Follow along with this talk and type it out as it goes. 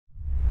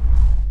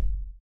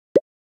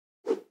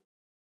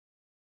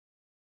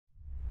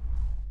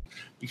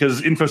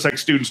because InfoSec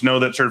students know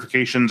that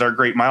certifications are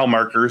great mile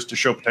markers to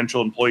show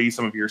potential employees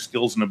some of your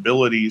skills and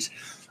abilities.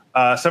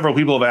 Several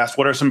people have asked,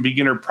 what are some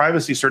beginner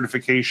privacy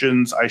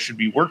certifications I should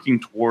be working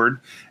toward?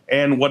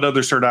 And what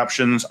other cert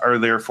options are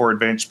there for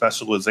advanced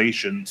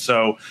specialization?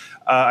 So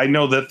I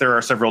know that there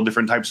are several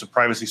different types of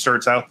privacy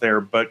certs out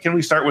there, but can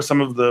we start with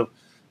some of the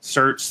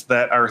certs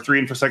that our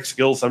 3 Infosec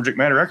Skills subject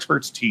matter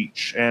experts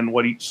teach and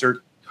what each cert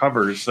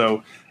covers?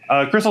 So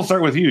Chris, I'll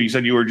start with you. You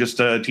said you were just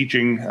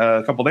teaching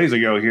a couple days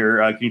ago here.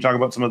 Can you talk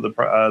about some of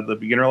the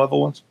beginner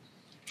level ones?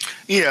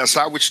 Yes,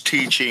 I was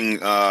teaching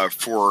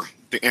for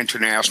the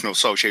International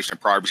Association of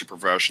Privacy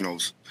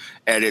Professionals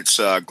at its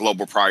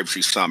Global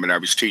Privacy Summit. I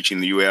was teaching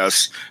the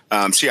U.S.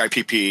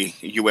 CIPP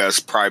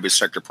U.S. Private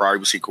Sector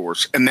Privacy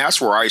course, and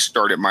that's where I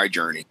started my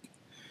journey.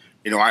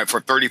 For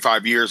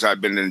 35 years,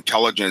 I've been an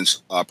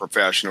intelligence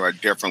professional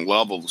at different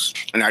levels,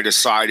 and I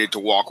decided to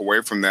walk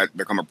away from that,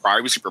 become a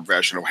privacy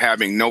professional,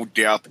 having no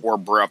depth or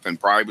breadth in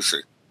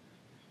privacy.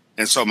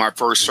 And so my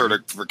first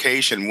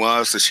certification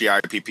was the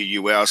CIPP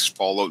US,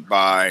 followed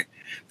by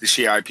the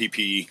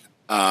CIPP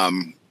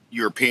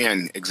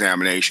European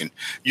examination.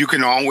 You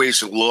can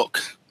always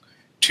look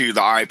to the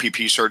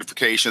IPP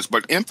certifications,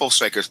 but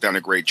InfoSec has done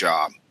a great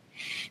job.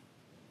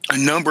 A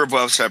number of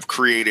us have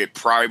created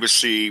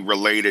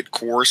privacy-related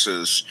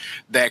courses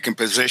that can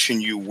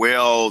position you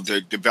well to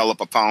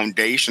develop a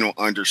foundational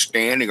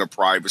understanding of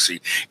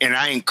privacy. And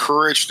I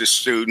encourage the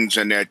students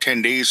and the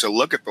attendees to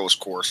look at those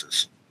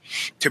courses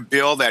to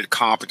build that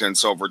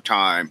competence over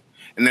time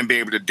and then be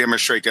able to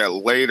demonstrate that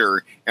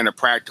later in a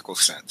practical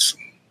sense.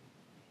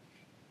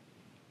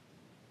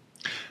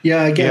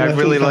 Yeah, again, I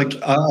really like.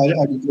 I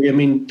agree. I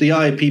mean, the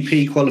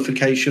IPP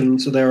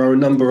qualifications, there are a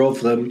number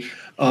of them,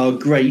 are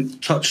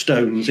great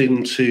touchstones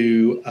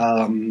into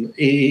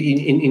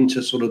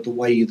into sort of the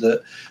way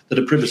that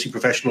a privacy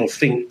professional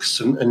thinks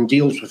and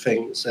deals with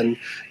things. And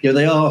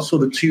they are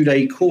sort of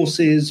 2-day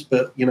courses,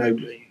 but you're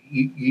going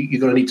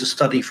to need to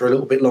study for a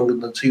little bit longer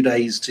than 2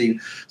 days to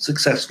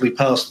successfully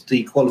pass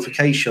the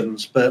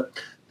qualifications. But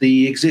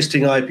the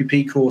existing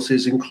IPP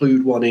courses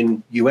include one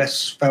in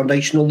US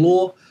foundational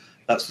law.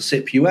 That's the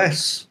CIP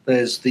US.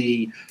 There's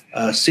the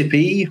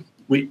CIP-E,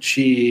 which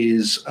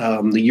is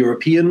the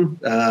European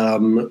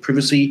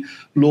privacy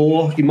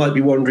law. You might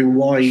be wondering,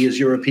 why is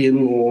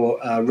European law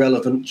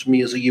relevant to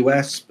me as a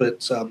US?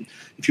 But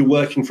if you're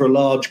working for a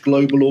large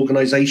global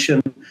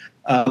organization,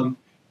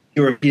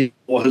 European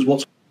law has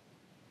what's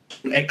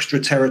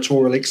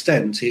extraterritorial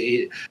extent.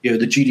 The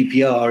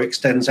GDPR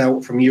extends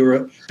out from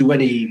Europe to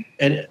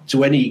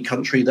any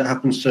country that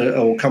happens to,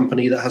 or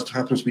company that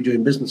happens to be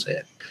doing business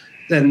here.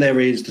 Then there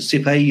is the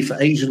CIP-A for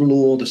Asian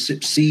law, the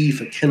CIP-C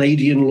for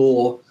Canadian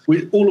law,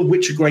 all of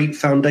which are great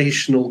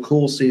foundational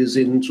courses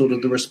in sort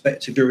of the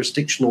respective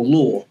jurisdictional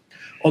law.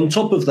 On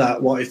top of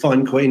that, what I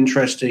find quite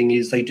interesting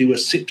is they do a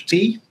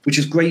CIP-T, which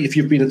is great if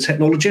you've been a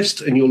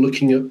technologist and you're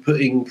looking at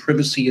putting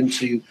privacy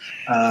into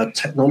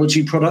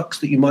technology products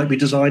that you might be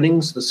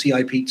designing, so the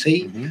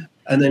CIP-T. Mm-hmm.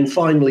 And then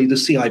finally, the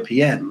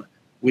CIP-M,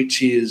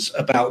 which is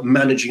about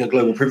managing a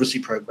global privacy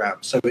program.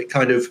 So it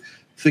kind of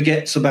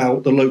forgets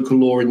about the local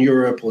law in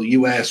Europe or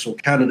US or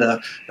Canada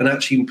and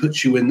actually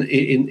puts you in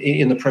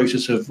the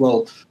process of,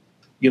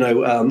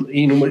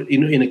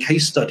 in a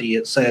case study,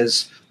 it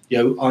says,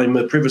 I'm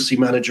a privacy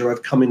manager.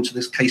 I've come into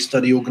this case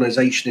study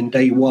organization in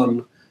day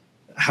one.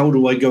 How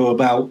do I go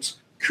about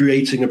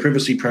creating a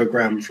privacy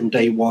program from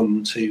day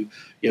one to,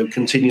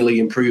 continually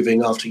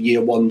improving after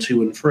year 1,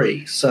 2, and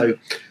 3? So,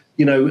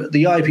 the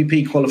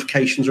IPP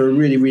qualifications are a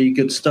really, really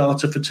good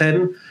starter for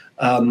 10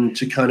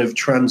 to kind of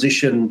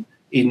transition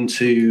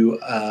into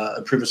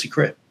a privacy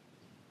career.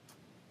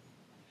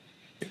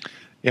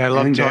 Yeah, I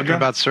love talking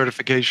about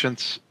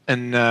certifications,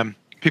 and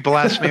people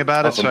ask me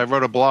about it, so I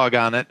wrote a blog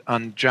on it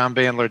on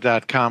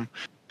johnbandler.com.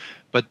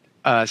 But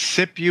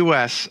CIP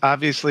US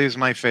obviously is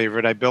my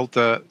favorite. I built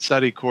a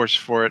study course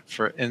for it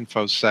for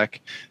InfoSec,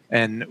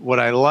 and what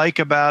I like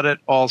about it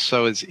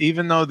also is,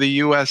 even though the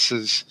US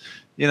is,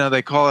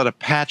 they call it a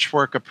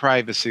patchwork of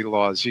privacy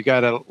laws. You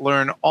got to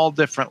learn all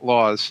different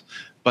laws,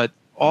 but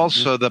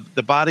also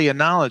the body of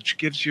knowledge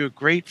gives you a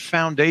great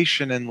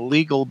foundation in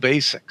legal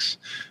basics.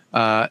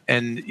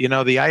 And, the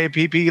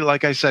IAPP,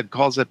 like I said,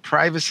 calls it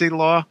privacy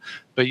law,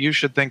 but you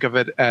should think of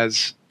it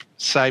as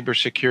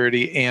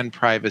cybersecurity and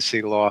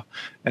privacy law.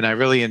 And I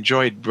really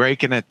enjoyed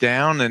breaking it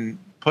down and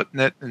putting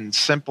it in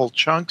simple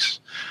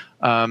chunks.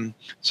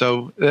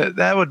 So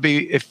that would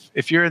be,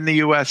 if you're in the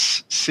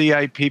U.S.,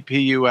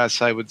 CIPP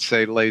US, I would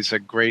say lays a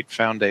great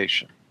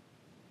foundation.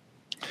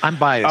 I'm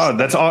biased. Oh,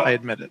 that's all. I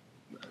admit it.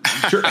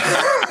 Sure.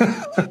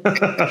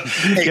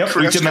 Hey,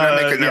 Chris, can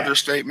I make another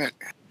statement?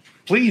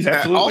 Please,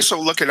 absolutely. Also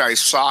look at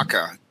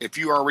ISACA. If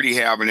you already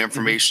have an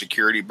information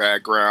security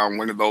background,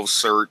 one of those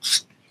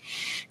certs,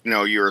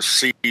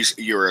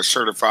 you're a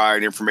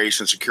certified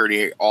information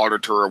security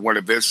auditor or one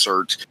of its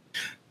certs.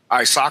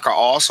 ISACA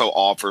also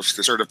offers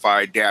the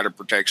certified data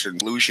protection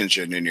solutions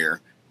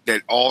engineer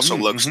that also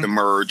looks to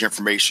merge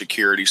information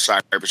security,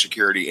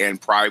 cybersecurity,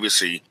 and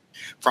privacy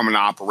from an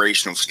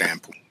operational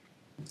standpoint.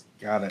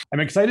 Got it. I'm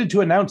excited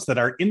to announce that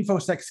our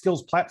Infosec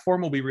Skills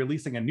platform will be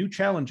releasing a new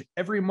challenge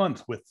every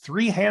month with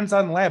 3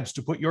 hands-on labs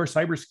to put your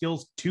cyber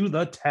skills to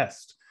the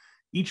test.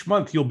 Each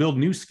month, you'll build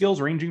new skills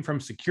ranging from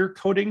secure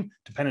coding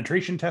to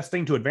penetration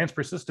testing to advanced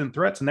persistent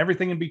threats and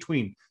everything in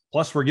between.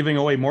 Plus, we're giving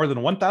away more than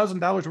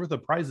 $1,000 worth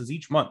of prizes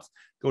each month.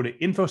 Go to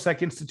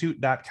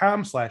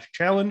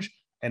infosecinstitute.com/challenge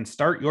and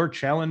start your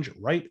challenge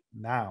right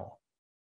now.